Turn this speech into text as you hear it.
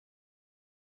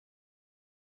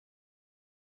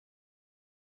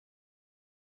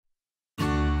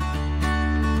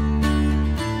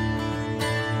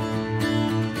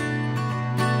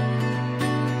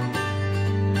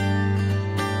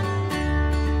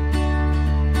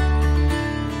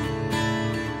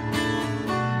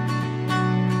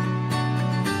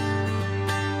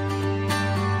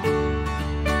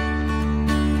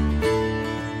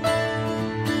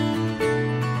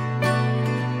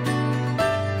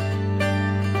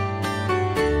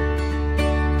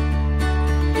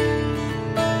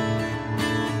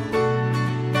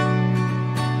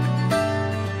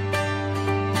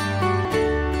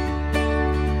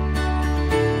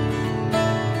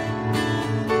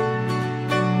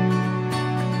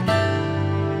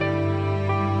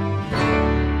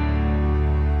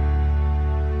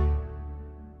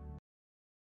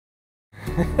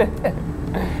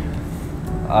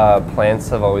Plants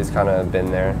have always kind of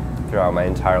been there throughout my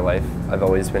entire life. I've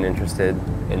always been interested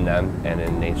in them and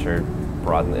in nature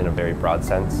in a very broad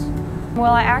sense.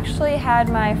 Well, I actually had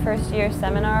my first year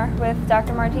seminar with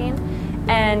Dr. Martin,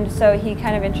 and so he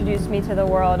kind of introduced me to the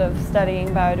world of studying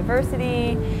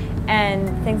biodiversity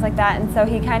and things like that, and so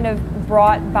he kind of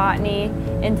brought botany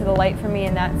into the light for me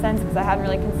in that sense because I hadn't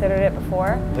really considered it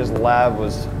before. His lab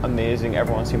was amazing.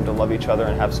 Everyone seemed to love each other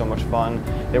and have so much fun.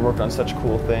 They worked on such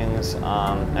cool things,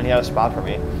 and he had a spot for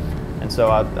me. And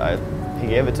so he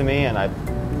gave it to me, and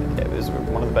it was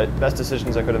one of the best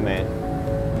decisions I could have made.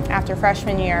 After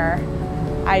freshman year,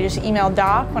 I just emailed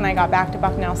Doc when I got back to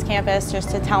Bucknell's campus just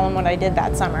to tell him what I did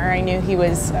that summer. I knew he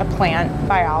was a plant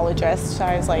biologist, so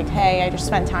I was like, hey, I just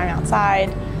spent time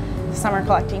outside summer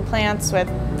collecting plants with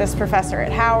this professor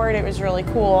at Howard. It was really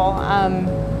cool.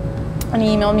 And he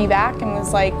emailed me back and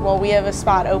was like, well, we have a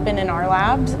spot open in our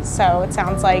labs, so it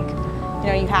sounds like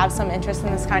you have some interest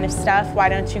in this kind of stuff. Why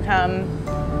don't you come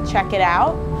check it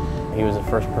out? He was the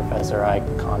first professor I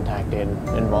contacted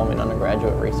involving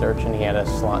undergraduate research, and he had a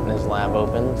slot in his lab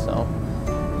open, so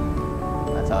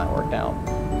that's how that worked out.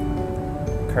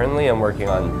 Currently I'm working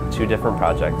on 2 different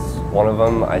projects. One of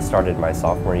them I started my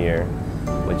sophomore year,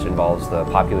 which involves the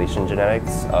population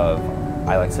genetics of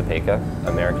Ilex opaca,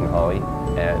 American holly,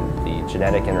 and the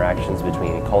genetic interactions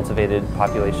between cultivated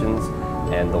populations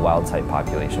and the wild-type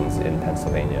populations in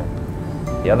Pennsylvania.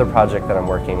 The other project that I'm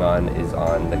working on is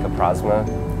on the Caprasma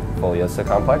foliosa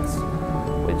complex,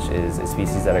 which is a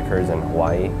species that occurs in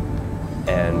Hawaii,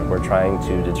 and we're trying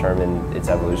to determine its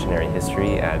evolutionary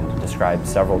history and describe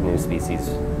several new species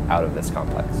out of this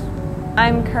complex.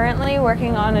 I'm currently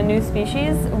working on a new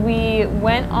species. We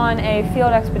went on a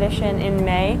field expedition in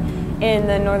May in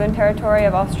the Northern Territory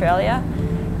of Australia,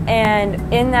 and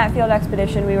in that field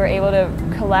expedition we were able to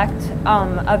collect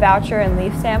a voucher and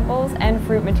leaf samples and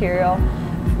fruit material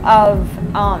of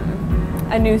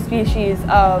a new species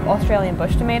of Australian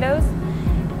bush tomatoes.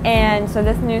 And so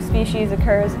this new species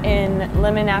occurs in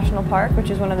Limmen National Park, which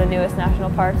is one of the newest national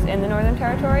parks in the Northern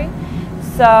Territory.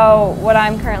 So what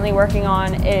I'm currently working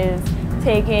on is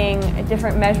taking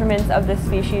different measurements of this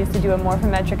species to do a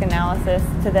morphometric analysis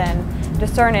to then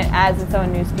discern it as its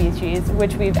own new species,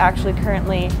 which we've actually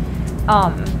currently,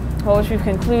 which we've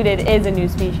concluded is a new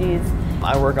species.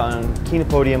 I work on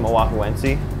Chenopodium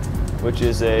oahuense, which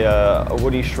is a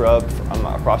woody shrub from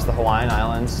across the Hawaiian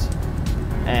Islands.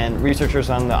 And researchers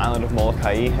on the island of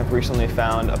Molokai have recently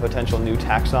found a potential new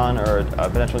taxon or a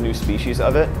potential new species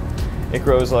of it. It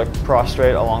grows like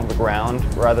prostrate along the ground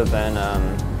rather than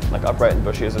like upright and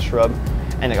bushy as a shrub.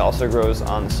 And it also grows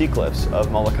on the sea cliffs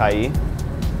of Molokai,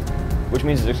 which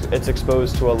means it's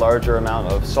exposed to a larger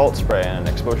amount of salt spray and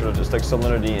exposure to just like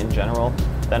salinity in general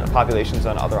than populations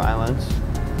on other islands.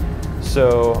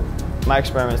 So my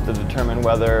experiment is to determine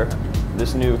whether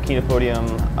this new Chenopodium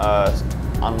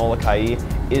on Molokai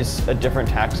is a different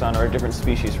taxon or a different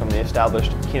species from the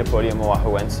established Chenopodium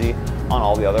oahuense on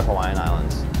all the other Hawaiian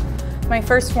islands. My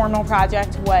first formal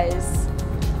project was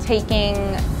taking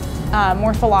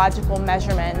morphological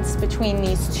measurements between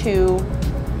these 2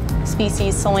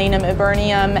 species, Solanum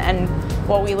eburneum and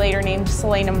what we later named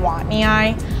Solanum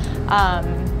watneyi,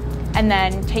 and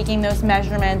then taking those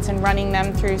measurements and running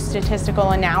them through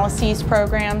statistical analyses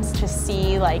programs to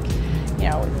see, like,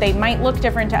 they might look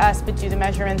different to us, but do the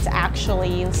measurements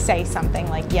actually say something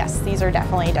like, yes, these are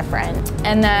definitely different.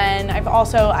 And then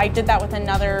I did that with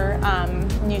another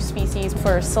new species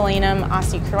for Solanum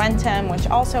ossicruentum, which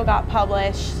also got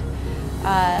published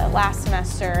last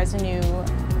semester as a new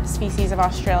species of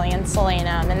Australian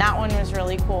solanum. And that one was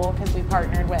really cool because we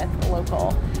partnered with a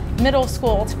local middle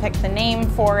school to pick the name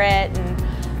for it, and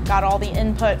got all the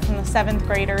input from the 7th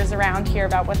graders around here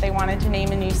about what they wanted to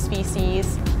name a new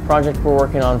species. The project we're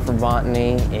working on for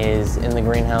botany is in the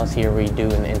greenhouse here. We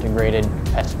do an integrated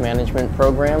pest management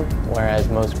program, whereas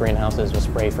most greenhouses will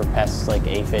spray for pests like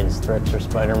aphids, thrips, or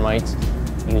spider mites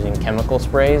using chemical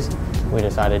sprays. We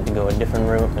decided to go a different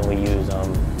route, and we use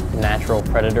natural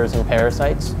predators and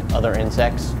parasites, other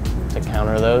insects, to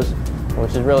counter those,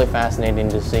 which is really fascinating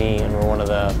to see, and we're one of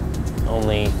the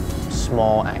only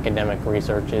small academic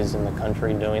researchers in the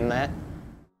country doing that.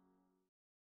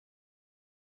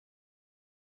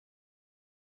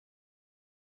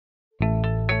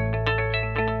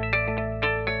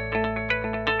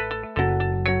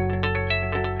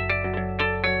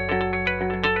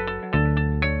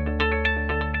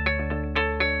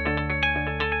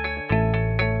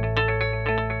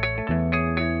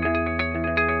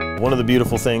 One of the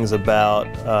beautiful things about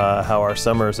how our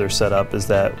summers are set up is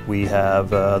that we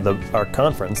have our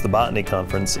conference, the Botany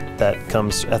conference, that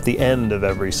comes at the end of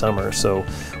every summer. So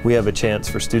we have a chance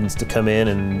for students to come in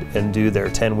and do their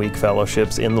 10-week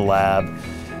fellowships in the lab.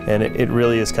 And it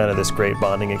really is kind of this great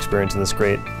bonding experience and this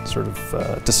great sort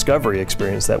of discovery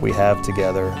experience that we have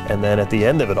together. And then at the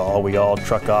end of it all, we all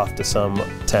truck off to some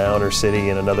town or city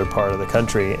in another part of the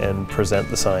country and present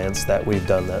the science that we've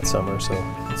done that summer. So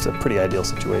it's a pretty ideal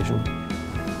situation.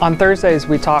 On Thursdays,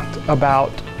 we talked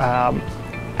about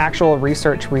actual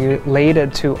research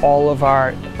related to all of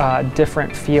our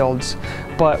different fields,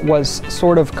 but was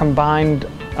sort of combined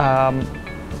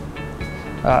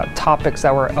topics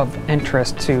that were of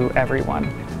interest to everyone.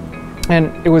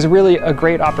 And it was really a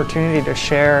great opportunity to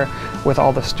share with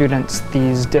all the students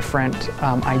these different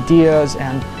ideas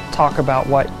and talk about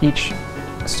what each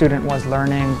student was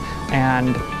learning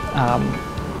and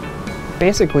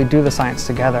basically do the science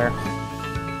together.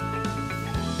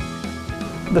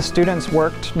 The students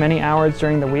worked many hours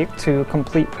during the week to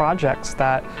complete projects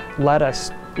that led us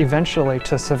eventually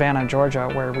to Savannah, Georgia,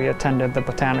 where we attended the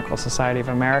Botanical Society of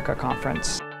America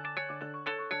conference.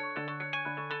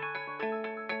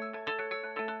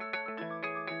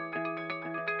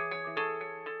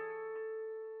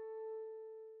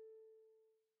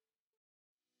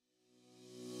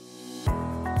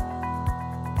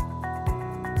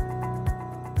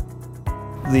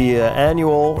 The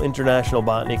annual International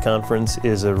Botany Conference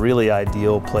is a really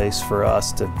ideal place for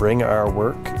us to bring our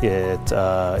work. It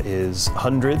is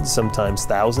hundreds, sometimes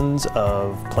thousands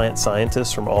of plant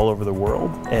scientists from all over the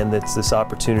world, and it's this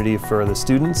opportunity for the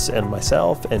students and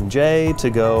myself and Jay to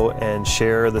go and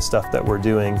share the stuff that we're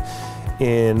doing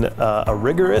in a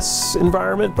rigorous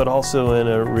environment, but also in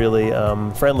a really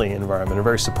friendly environment, a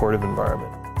very supportive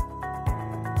environment.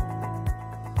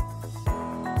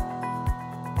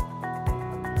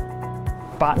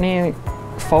 Botany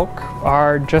folk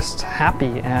are just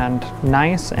happy and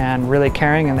nice and really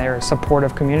caring, and they're a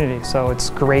supportive community. So it's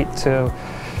great to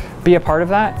be a part of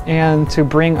that and to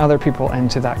bring other people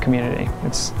into that community.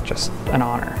 It's just an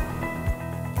honor.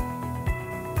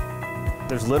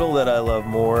 There's little that I love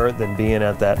more than being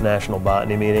at that National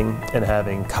Botany meeting and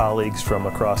having colleagues from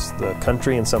across the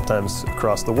country and sometimes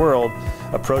across the world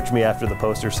approach me after the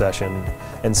poster session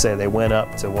and say they went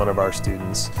up to one of our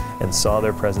students and saw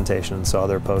their presentation and saw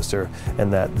their poster,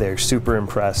 and that they're super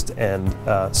impressed and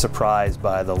surprised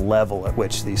by the level at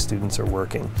which these students are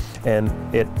working. And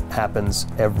it happens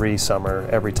every summer,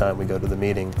 every time we go to the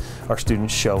meeting. Our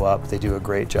students show up, they do a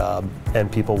great job, and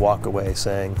people walk away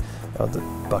saying, oh, the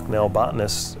Bucknell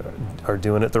botanists are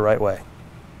doing it the right way.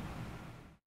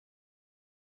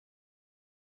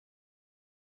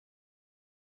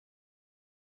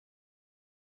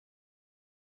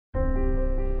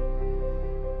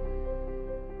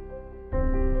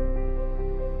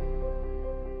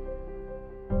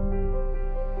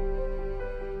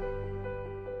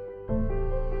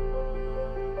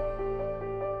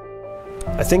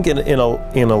 I think in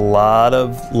a lot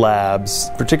of labs,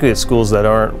 particularly at schools that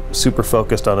aren't super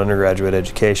focused on undergraduate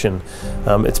education,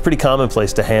 it's pretty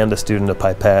commonplace to hand a student a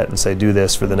pipette and say, do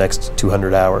this for the next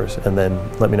 200 hours and then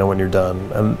let me know when you're done.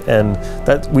 And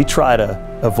that we try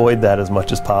to avoid that as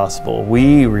much as possible.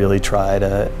 We really try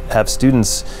to have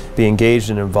students be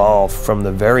engaged and involved from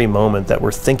the very moment that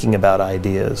we're thinking about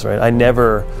ideas, right?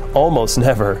 I almost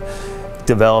never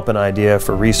develop an idea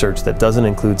for research that doesn't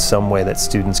include some way that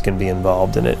students can be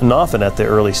involved in it, and often at the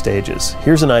early stages.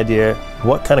 Here's an idea,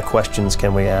 what kind of questions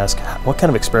can we ask? What kind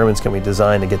of experiments can we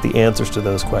design to get the answers to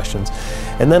those questions?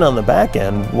 And then on the back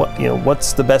end,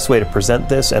 what's the best way to present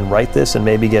this and write this and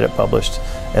maybe get it published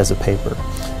as a paper?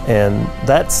 And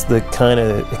that's the kind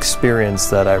of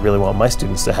experience that I really want my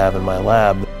students to have in my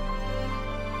lab.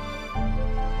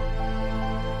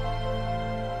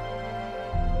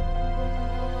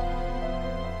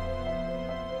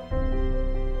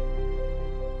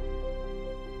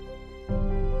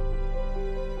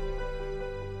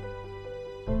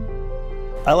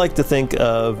 I like to think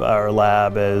of our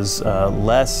lab as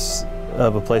less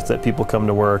of a place that people come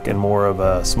to work and more of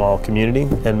a small community,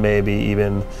 and maybe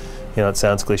even, it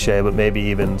sounds cliche, but maybe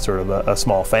even sort of a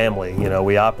small family.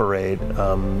 We operate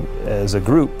as a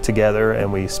group together,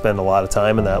 and we spend a lot of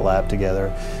time in that lab together.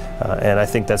 And I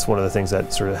think that's one of the things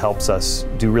that sort of helps us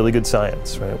do really good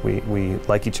science, right? We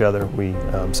like each other, we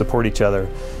support each other,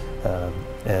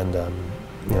 and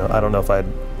I don't know if I'd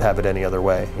have it any other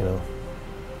way,